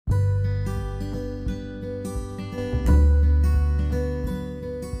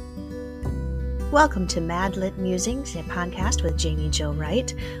Welcome to MadLit Musings, a podcast with Jaime Jo Wright,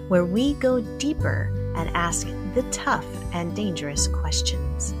 where we go deeper and ask the tough and dangerous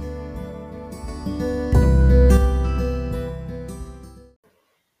questions.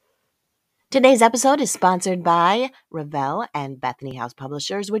 Today's episode is sponsored by Revell and Bethany House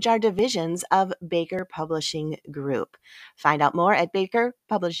Publishers, which are divisions of Baker Publishing Group. Find out more at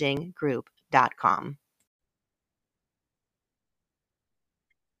bakerpublishinggroup.com.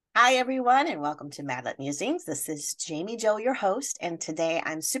 Hi, everyone, and welcome to MadLit Musings. This is Jaime Jo, your host, and today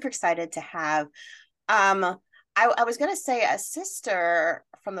I'm super excited to have, I was going to say a sister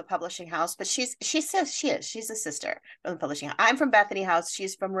from the publishing house, but she's a sister from the publishing house. I'm from Bethany House,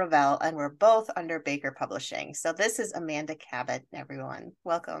 she's from Revell, and we're both under Baker Publishing. So this is Amanda Cabot, everyone.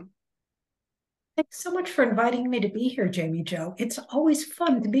 Welcome. Thanks so much for inviting me to be here, Jaime Jo. It's always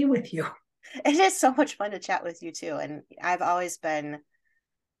fun to be with you. It is so much fun to chat with you too, and I've always been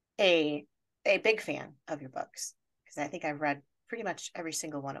a big fan of your books because I think I've read pretty much every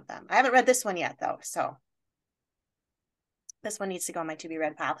single one of them. I haven't read this one yet though, so this one needs to go on my to be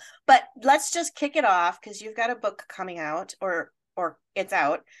read pile. But let's just kick it off because you've got a book coming out or it's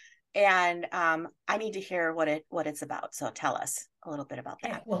out, and I need to hear what it's about. So tell us a little bit about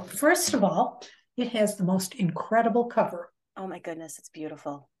that. Well, first of all, it has the most incredible cover. Oh my goodness, it's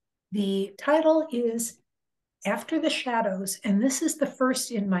beautiful. The title is After the Shadows, and this is the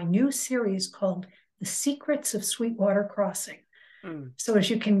first in my new series called The Secrets of Sweetwater Crossing. So as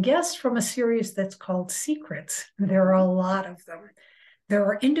you can guess from a series that's called Secrets, there are a lot of them. There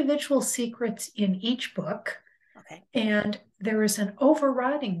are individual secrets in each book. Okay. And there is an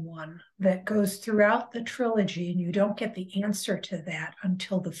overriding one that goes throughout the trilogy, and you don't get the answer to that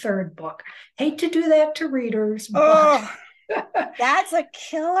until the third book. Hate to do that to readers, but... That's a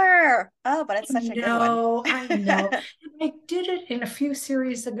killer. Oh, but it's such a good one. I know. I did it in a few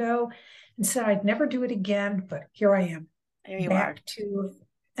series ago and said I'd never do it again, but here I am. There you back are. To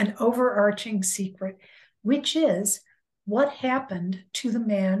an overarching secret, which is what happened to the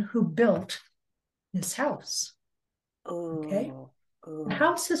man who built this house. Ooh, okay. Ooh. The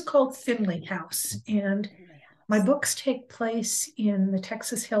house is called Finley House, and my books take place in the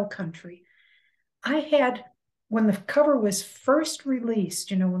Texas Hill Country. When the cover was first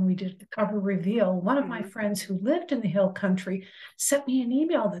released, when we did the cover reveal, one of my friends who lived in the Hill Country sent me an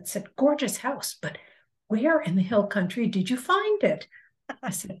email that said, gorgeous house, but where in the Hill Country did you find it?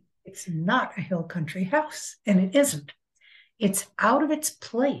 I said, it's not a Hill Country house, and it isn't. It's out of its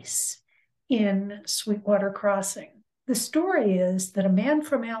place in Sweetwater Crossing. The story is that a man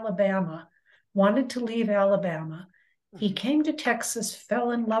from Alabama wanted to leave Alabama. He came to Texas,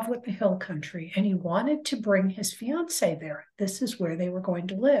 fell in love with the Hill Country, and he wanted to bring his fiancée there. This is where they were going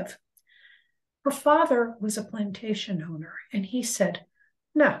to live. Her father was a plantation owner, and he said,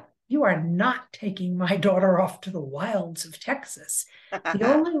 no, you are not taking my daughter off to the wilds of Texas. The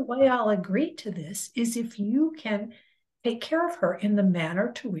only way I'll agree to this is if you can take care of her in the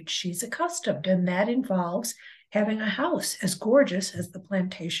manner to which she's accustomed, and that involves having a house as gorgeous as the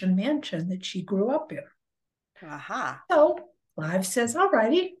plantation mansion that she grew up in. So Clive says, all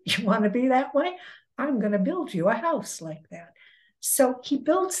righty, you want to be that way? I'm going to build you a house like that. So he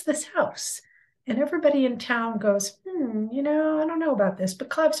builds this house, and everybody in town goes, I don't know about this,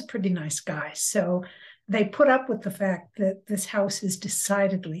 but Clive's a pretty nice guy. So they put up with the fact that this house is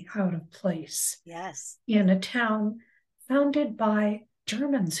decidedly out of place. Yes. In a town founded by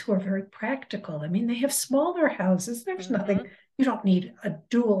Germans who are very practical. I mean, they have smaller houses. There's nothing. You don't need a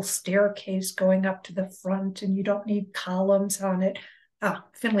dual staircase going up to the front, and you don't need columns on it.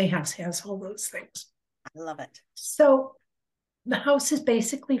 Finley House has all those things. I love it. So the house is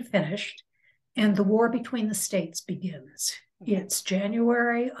basically finished, and the war between the states begins. It's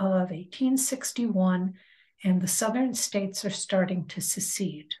January of 1861, and the southern states are starting to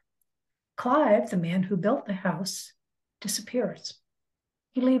secede. Clive, the man who built the house, disappears.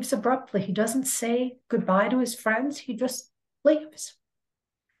 He leaves abruptly. He doesn't say goodbye to his friends. He just leaves.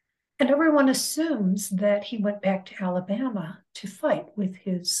 And everyone assumes that he went back to Alabama to fight with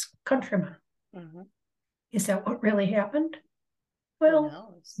his countrymen. Is that what really happened?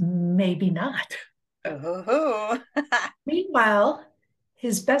 Well, maybe not. Meanwhile,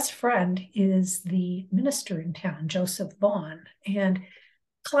 his best friend is the minister in town, Joseph Vaughn, and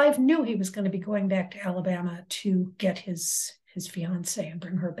Clive knew he was going to be going back to Alabama to get his fiancée and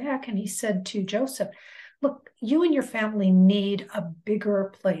bring her back. And he said to Joseph, look, you and your family need a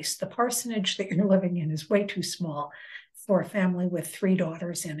bigger place. The parsonage that you're living in is way too small for a family with 3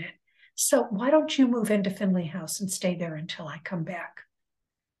 daughters in it. So why don't you move into Finley House and stay there until I come back?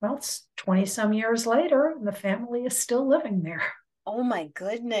 Well, it's 20 some years later, and the family is still living there. Oh my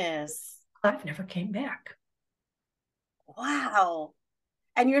goodness. Clive never came back. Wow.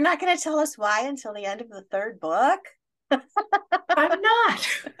 And you're not going to tell us why until the end of the third book? I'm not.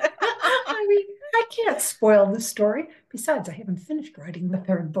 I mean, I can't spoil the story. Besides, I haven't finished writing the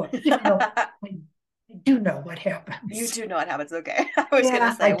third book, even though I do know what You happens. do know what happens. Okay. I was going to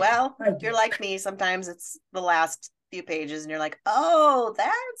Yeah, say, I do. well, I you're do. like me. Sometimes it's the last few pages and you're like, oh,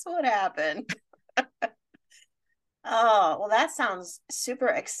 that's what happened. Oh, well, that sounds super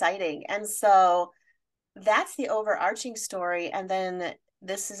exciting. And so that's the overarching story. And then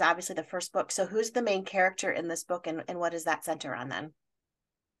this is obviously the first book. So who's the main character in this book and what does that center on then?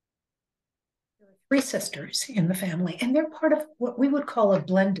 Three sisters in the family, and they're part of what we would call a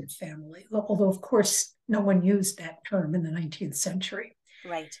blended family, although, of course, no one used that term in the 19th century.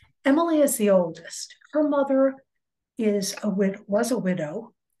 Right. Emily is the oldest. Her mother was a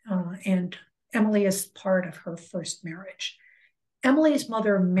widow, and Emily is part of her first marriage. Emily's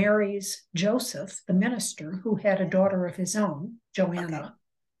mother marries Joseph, the minister, who had a daughter of his own, Joanna.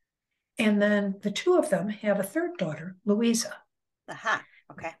 Okay. And then the two of them have a third daughter, Louisa. Aha.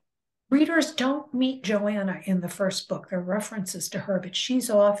 Okay. Readers don't meet Joanna in the first book. There are references to her, but she's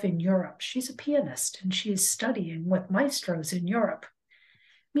off in Europe. She's a pianist and she's studying with maestros in Europe.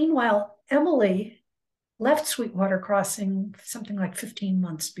 Meanwhile, Emily left Sweetwater Crossing something like 15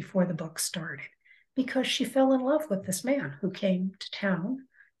 months before the book started because she fell in love with this man who came to town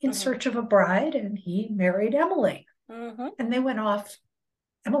in search of a bride, and he married Emily. And they went off,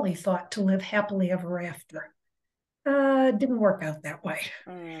 Emily thought, to live happily ever after. Didn't work out that way.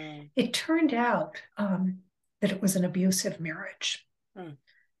 It turned out that it was an abusive marriage.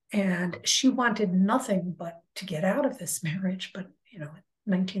 And she wanted nothing but to get out of this marriage. But,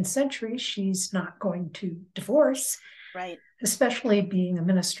 19th century, she's not going to divorce. Right. Especially being a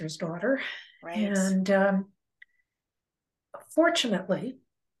minister's daughter. Right. And fortunately,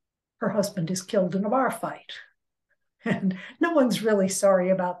 her husband is killed in a bar fight. And no one's really sorry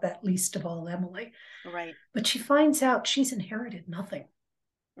about that, least of all Emily. Right. But she finds out she's inherited nothing.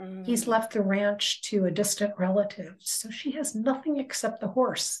 He's left the ranch to a distant relative, so she has nothing except the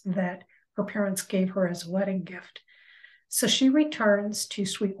horse that her parents gave her as a wedding gift. So she returns to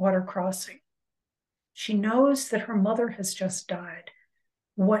Sweetwater Crossing. She knows that her mother has just died.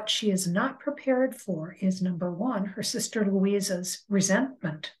 What she is not prepared for is, number one, her sister Louisa's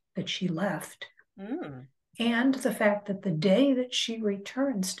resentment that she left, and the fact that the day that she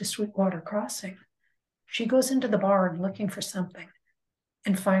returns to Sweetwater Crossing, she goes into the barn looking for something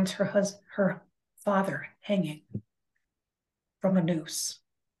and finds her father hanging from a noose.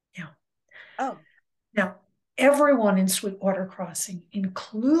 Yeah. Oh. Now, everyone in Sweetwater Crossing,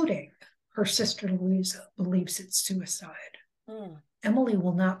 including her sister Louisa, believes it's suicide. Emily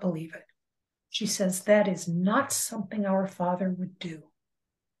will not believe it. She says that is not something our father would do.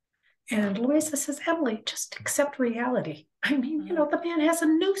 And Louisa says, Emily, just accept reality. I mean, the man has a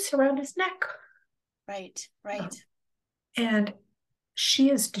noose around his neck. Right. Right. And she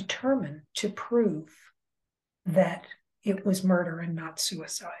is determined to prove that it was murder and not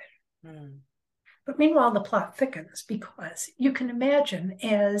suicide. But meanwhile, the plot thickens because you can imagine,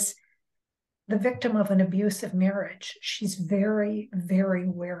 as the victim of an abusive marriage, she's very, very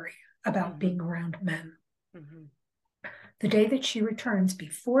wary about being around men. The day that she returns,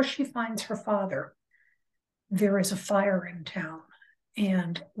 before she finds her father, there is a fire in town,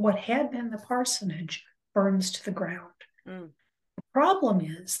 and what had been the parsonage burns to the ground. The problem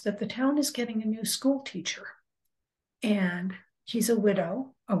is that the town is getting a new school teacher, and he's a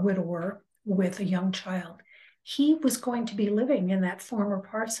widower with a young child. He was going to be living in that former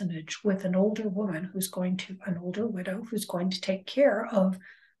parsonage with an older widow who's going to take care of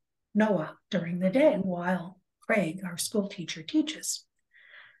Noah during the day while Craig, our school teacher, teaches.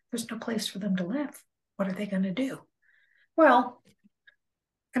 There's no place for them to live. What are they going to do? Well,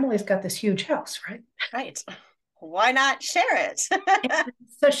 Emily's got this huge house, right? Right. Why not share it?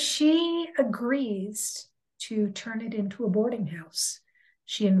 So she agrees to turn it into a boarding house.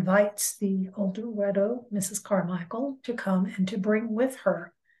 She invites the older widow, Mrs. Carmichael, to come and to bring with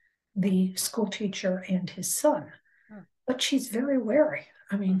her the school teacher and his son. But she's very wary.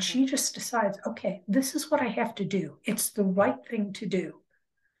 I mean, she just decides, okay, this is what I have to do. It's the right thing to do.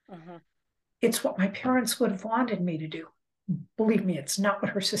 It's what my parents would have wanted me to do. Believe me, it's not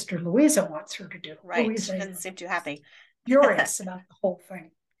what her sister Louisa wants her to do. Right. Louisa She doesn't seem too happy. Furious about the whole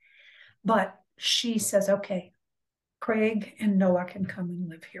thing. But she says, okay, Craig and Noah can come and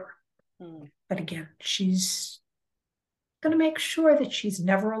live here. But again, she's going to make sure that she's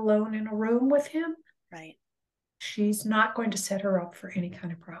never alone in a room with him. Right. She's not going to set her up for any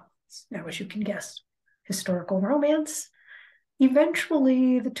kind of problems. Now, as you can guess, historical romance,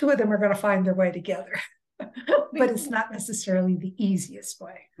 eventually the two of them are going to find their way together. But it's not necessarily the easiest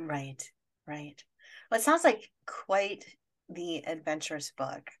way. Right, right. Well, it sounds like quite the adventurous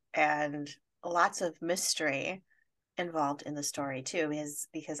book and lots of mystery involved in the story too,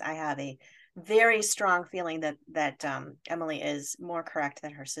 because I have a very strong feeling that Emily is more correct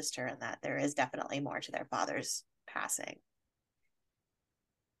than her sister, and that there is definitely more to their father's passing.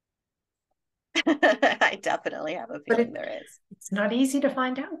 I definitely have a feeling there is. It's not easy to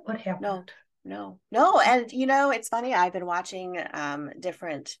find out what happened. No. And it's funny. I've been watching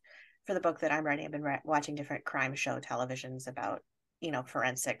different for the book that I'm writing. I've been watching different crime show televisions about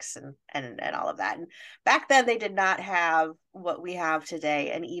forensics and all of that. And back then they did not have what we have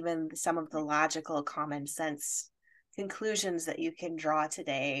today, and even some of the logical common sense conclusions that you can draw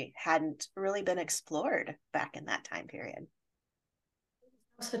today hadn't really been explored back in that time period.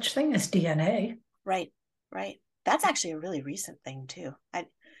 No such thing as DNA. Right. That's actually a really recent thing too.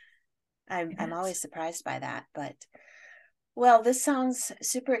 I'm always surprised by that, but well, this sounds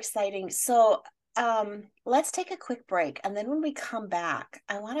super exciting. So let's take a quick break, and then when we come back,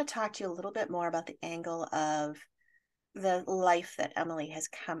 I want to talk to you a little bit more about the angle of the life that Emily has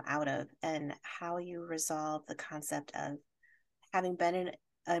come out of and how you resolve the concept of having been in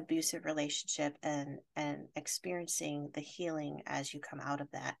an abusive relationship and experiencing the healing as you come out of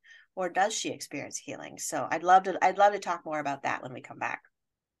that. Or does she experience healing? So I'd love to talk more about that when we come back.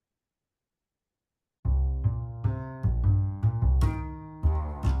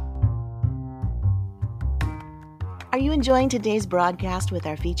 Are you enjoying today's broadcast with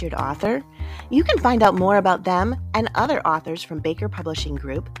our featured author? You can find out more about them and other authors from Baker Publishing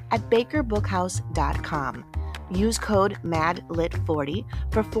Group at bakerbookhouse.com. Use code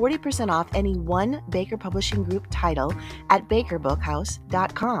MadLit40 for 40% off any one Baker Publishing Group title at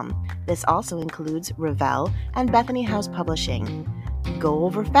bakerbookhouse.com. This also includes Revell and Bethany House Publishing. Go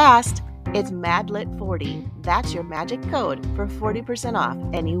over fast. It's MadLit40. That's your magic code for 40% off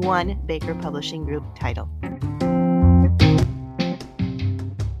any one Baker Publishing Group title.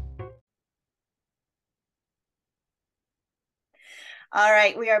 All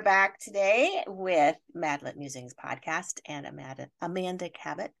right, we are back today with MadLit Musings podcast and Amanda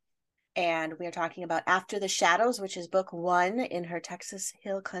Cabot. And we are talking about After the Shadows, which is book 1 in her Texas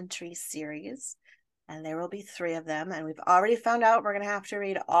Hill Country series. And there will be 3 of them. And we've already found out we're going to have to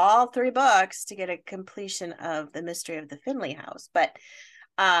read all 3 books to get a completion of the mystery of the Finley house. But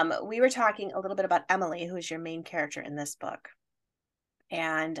we were talking a little bit about Emily, who is your main character in this book.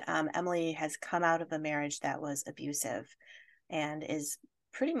 And Emily has come out of a marriage that was abusive, and is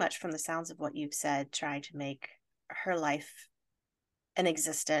pretty much, from the sounds of what you've said, trying to make her life an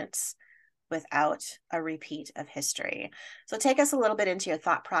existence without a repeat of history. So take us a little bit into your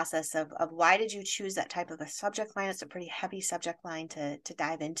thought process of why did you choose that type of a subject line? It's a pretty heavy subject line to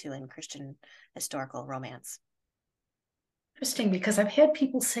dive into in Christian historical romance. Interesting, because I've had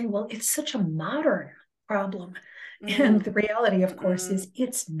people say, well, it's such a modern problem. And the reality, of course, is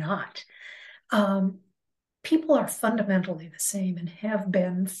it's not. People are fundamentally the same and have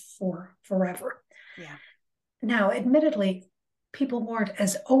been for forever. Yeah. Now, admittedly, people weren't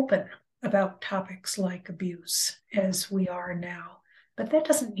as open about topics like abuse as we are now, but that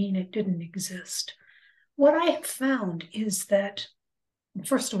doesn't mean it didn't exist. What I have found is that,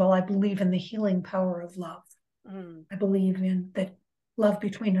 first of all, I believe in the healing power of love. I believe in that love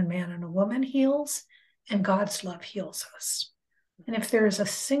between a man and a woman heals, and God's love heals us. And if there is a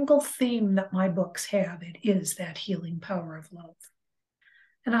single theme that my books have, it is that healing power of love.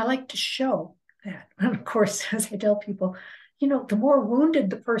 And I like to show that. And of course, as I tell people, the more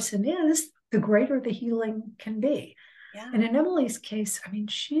wounded the person is, the greater the healing can be. Yeah. And in Emily's case,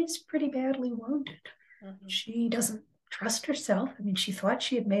 she's pretty badly wounded. She doesn't trust herself. She thought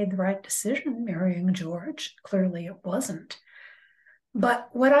she had made the right decision marrying George. Clearly it wasn't. But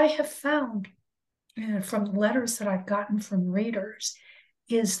what I have found from the letters that I've gotten from readers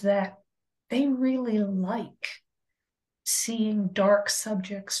is that they really like seeing dark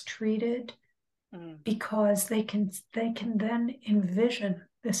subjects treated because they can then envision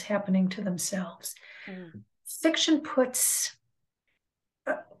this happening to themselves. Fiction puts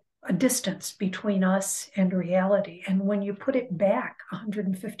a distance between us and reality, and when you put it back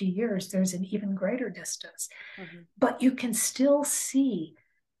 150 years, there's an even greater distance. But you can still see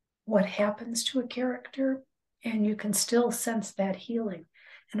what happens to a character, and you can still sense that healing.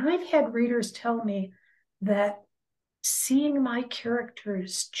 And I've had readers tell me that seeing my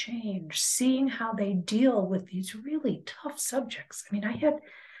characters change, seeing how they deal with these really tough subjects. I had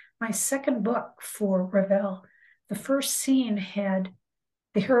my second book for Revell. The first scene had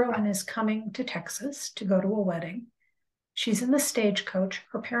the heroine is coming to Texas to go to a wedding. She's in the stagecoach.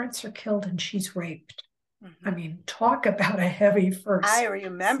 Her parents are killed and she's raped. Mm-hmm. I mean, talk about a heavy I first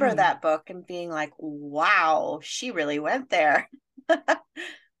remember scene. that book and being like, wow, she really went there. I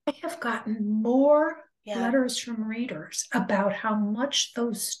have gotten more Yeah. letters from readers about how much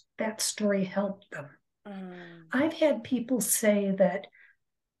that story helped them. Mm. I've had people say that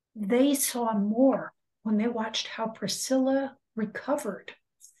they saw more when they watched how Priscilla recovered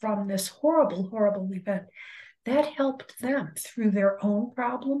from this horrible, horrible event. That helped them through their own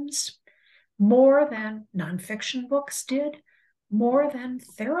problems more than nonfiction books did, more than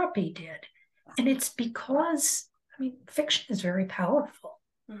therapy did. And it's because, I mean, fiction is very powerful.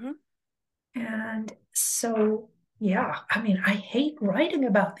 Mm-hmm. And so, yeah, I mean, I hate writing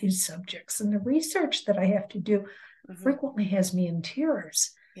about these subjects, and the research that I have to do Mm-hmm. frequently has me in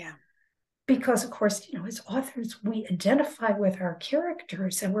tears. Yeah. Because, of course, as authors, we identify with our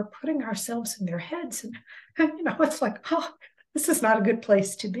characters and we're putting ourselves in their heads. And, it's like, oh, this is not a good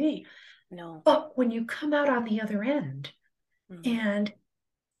place to be. No. But when you come out on the other end Mm-hmm. and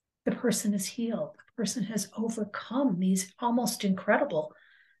the person is healed, the person has overcome these almost incredible,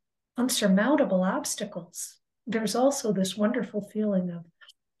 unsurmountable obstacles, there's also this wonderful feeling of,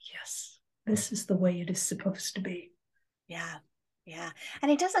 yes, this is the way it is supposed to be. Yeah. Yeah. And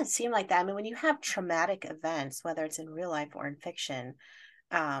it doesn't seem like that. I mean, when you have traumatic events, whether it's in real life or in fiction,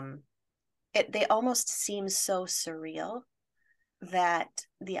 um, they almost seem so surreal that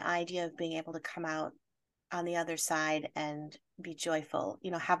the idea of being able to come out on the other side and be joyful,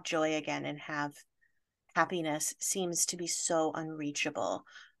 have joy again and have happiness seems to be so unreachable.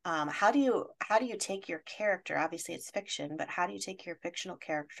 How do you take your character? Obviously, it's fiction, but how do you take your fictional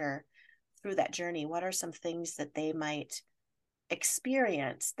character through that journey? What are some things that they might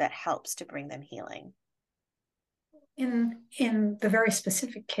experience that helps to bring them healing? In the very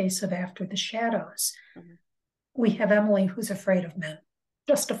specific case of After the Shadows, Mm-hmm. we have Emily who's afraid of men,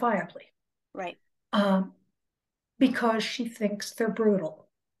 justifiably, Right. um, because she thinks they're brutal.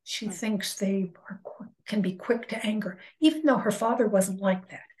 She Mm-hmm. thinks they can be quick to anger, even though her father wasn't like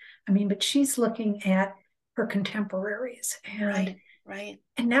that. I mean, but she's looking at her contemporaries, and Right. Right.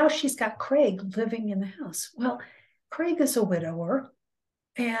 and now she's got Craig living in the house. Well, Craig is a widower,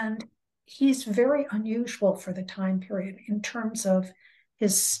 and he's very unusual for the time period in terms of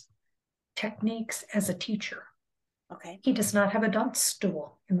his techniques as a teacher. Okay. He does not have a dunce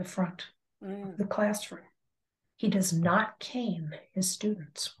stool in the front of Mm. the classroom. He does not cane his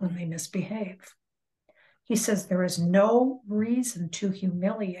students when they misbehave. He says there is no reason to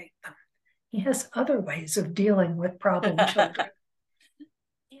humiliate them. He has other ways of dealing with problem children.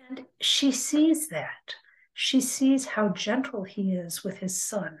 And she sees that. She sees how gentle he is with his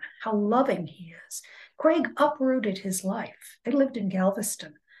son, how loving he is. Craig uprooted his life. They lived in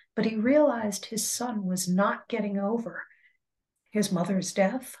Galveston, but he realized his son was not getting over his mother's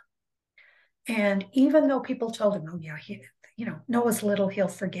death. And even though people told him, oh, yeah, Noah's little, he'll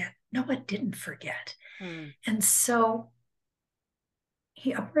forget. Noah didn't forget. Mm. And so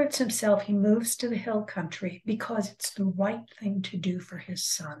he uproots himself. He moves to the hill country because it's the right thing to do for his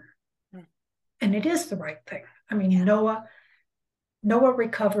son. Mm. And it is the right thing. I mean, Yeah. Noah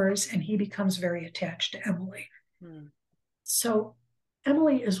recovers and he becomes very attached to Emily. Mm. So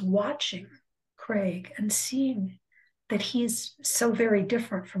Emily is watching Craig and seeing that he's so very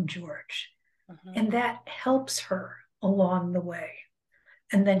different from George. Mm-hmm. And that helps her along the way.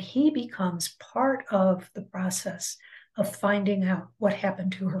 And then he becomes part of the process of finding out what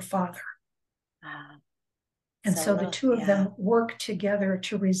happened to her father. Ah, And so the two of yeah. them work together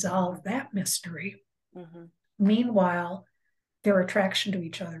to resolve that mystery. Mm-hmm. Meanwhile, their attraction to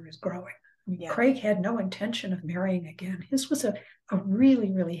each other is growing. I mean, Yeah. Craig had no intention of marrying again. His was a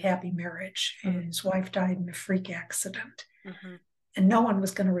really, really happy marriage. Mm-hmm. His wife died in a freak accident. Mm-hmm. And no one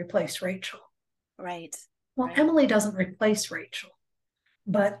was going to replace Rachel. Right. Well, Right. Emily doesn't replace Rachel,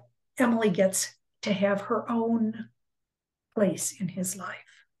 but Emily gets to have her own place in his life.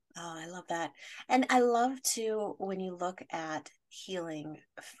 Oh, I love that. And I love too when you look at healing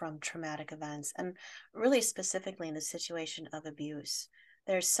from traumatic events and really specifically in the situation of abuse.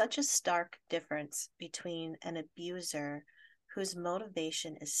 There's such a stark difference between an abuser whose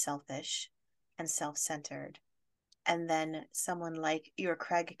motivation is selfish and self-centered, and then someone like your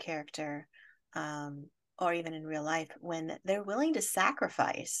Craig character, um, or even in real life, when they're willing to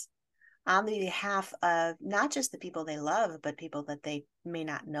sacrifice on the behalf of not just the people they love, but people that they may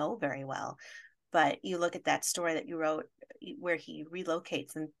not know very well. But you look at that story that you wrote where he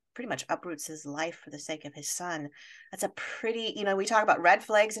relocates and pretty much uproots his life for the sake of his son. That's a pretty, we talk about red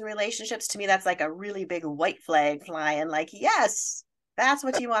flags in relationships. To me, that's like a really big white flag flying, like, yes, that's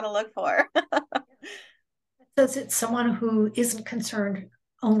what you want to look for. Says it's someone who isn't concerned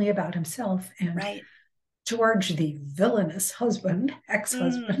only about himself. And Right. George, the villainous husband,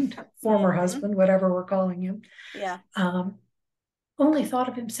 ex-husband, former Mm-hmm. husband, whatever we're calling him, Yeah. only thought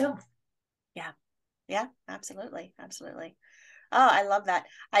of himself. Yeah. Yeah. Absolutely. Absolutely. Oh, I love that.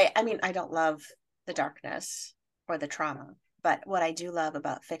 I mean, I don't love the darkness or the trauma, but what I do love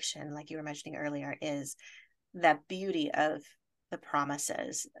about fiction, like you were mentioning earlier, is the beauty of the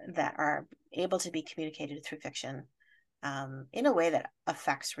promises that are able to be communicated through fiction in a way that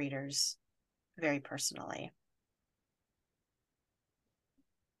affects readers very personally.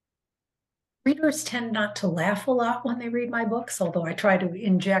 Readers tend not to laugh a lot when they read my books, although I try to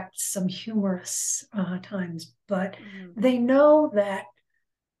inject some humorous times, but Mm-hmm. they know that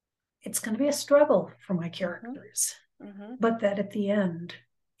it's going to be a struggle for my Mm-hmm. characters, Mm-hmm. but that at the end,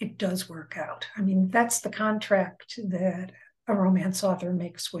 it does work out. I mean, that's the contract that a romance author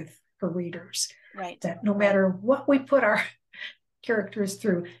makes with her readers, Right. that no Right. matter what we put our characters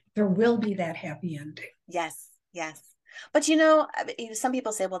through, there will be that happy ending. Yes. Yes. But you know, some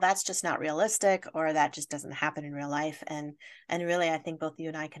people say, well, that's just not realistic, or that just doesn't happen in real life. And really, I think both you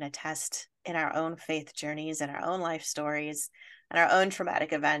and I can attest in our own faith journeys and our own life stories and our own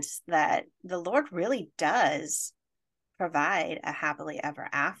traumatic events that the Lord really does provide a happily ever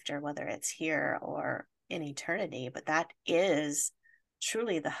after, whether it's here or in eternity. But that is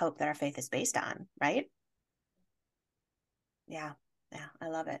truly the hope that our faith is based on, right? Yeah. Yeah. I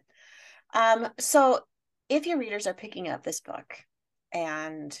love it. So if your readers are picking up this book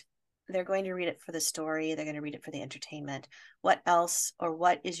and they're going to read it for the story, they're going to read it for the entertainment, what else, or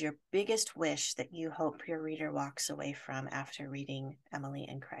what is your biggest wish that you hope your reader walks away from after reading Emily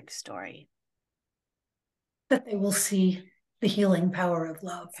and Craig's story? That they will see the healing power of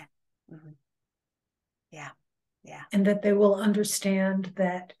love. Okay. Mm-hmm. Yeah. Yeah. And that they will understand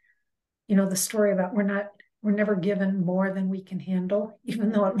that, you know, the story about we're never given more than we can handle,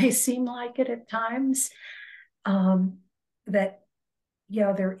 even though it may seem like it at times. That,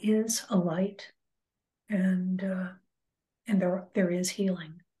 yeah, there is a light, and there is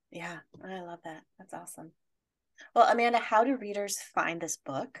healing. Yeah, I love that. That's awesome. Well, Amanda, how do readers find this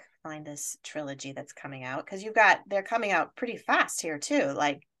book, find this trilogy that's coming out? Because they're coming out pretty fast here too.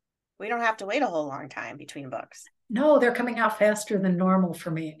 Like, we don't have to wait a whole long time between books. No, they're coming out faster than normal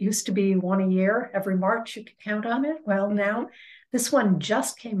for me. It used to be one a year. Every March you could count on it. Well, now this one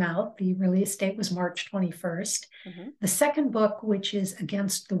just came out. The release date was March 21st. Mm-hmm. The second book, which is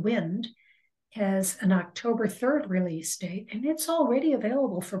Against the Wind, has an October 3rd release date, and it's already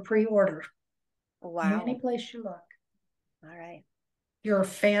available for pre-order. Wow. Any place you look. All right. If you're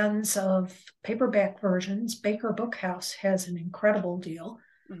fans of paperback versions, Baker Bookhouse has an incredible deal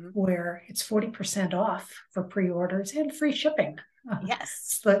where it's 40% off for pre-orders and free shipping. Yes.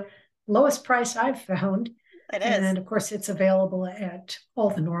 It's the lowest price I've found. It is. And of course, it's available at all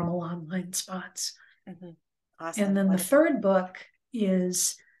the normal online spots. Awesome. And then Wonderful. the third book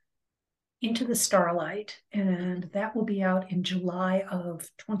is Into the Starlight, and that will be out in July of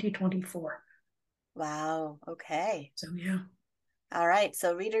 2024. Wow. Okay. So, yeah. All right.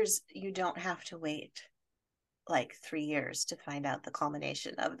 So, readers, you don't have to wait like 3 years to find out the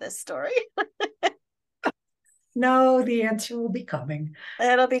culmination of this story. No, the answer will be coming.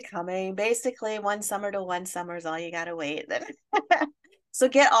 It'll be coming. Basically, one summer to one summer is all you got to wait. So,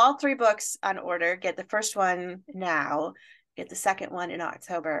 get all 3 books on order. Get the first one now. Get the second one in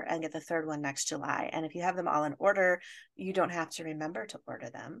October, and get the third one next July. And if you have them all in order, you don't have to remember to order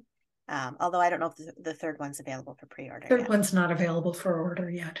them. Although I don't know if the third one's available for pre-order. Third one's not available for order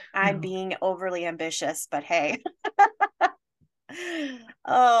yet. I'm being overly ambitious, but hey.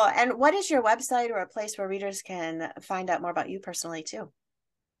 Oh, and what is your website or a place where readers can find out more about you personally too?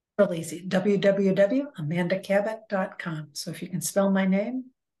 Real easy, www.amandacabot.com. So if you can spell my name,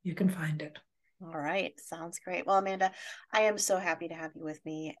 you can find it. All right. Sounds great. Well, Amanda, I am so happy to have you with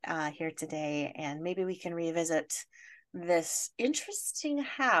me here today. And maybe we can revisit this interesting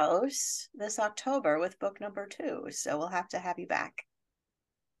house this October with book number 2. So we'll have to have you back.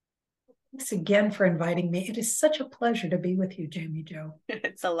 Thanks again for inviting me. It is such a pleasure to be with you, Jaime Jo.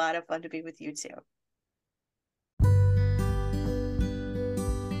 It's a lot of fun to be with you too.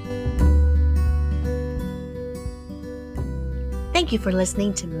 Thank you for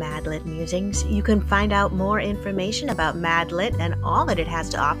listening to MadLit Musings. You can find out more information about MadLit and all that it has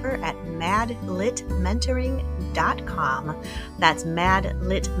to offer at madlitmentoring.com. That's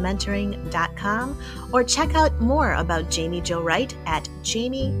madlitmentoring.com. Or check out more about Jaime Jo Wright at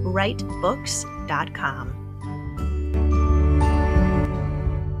jamiewrightbooks.com.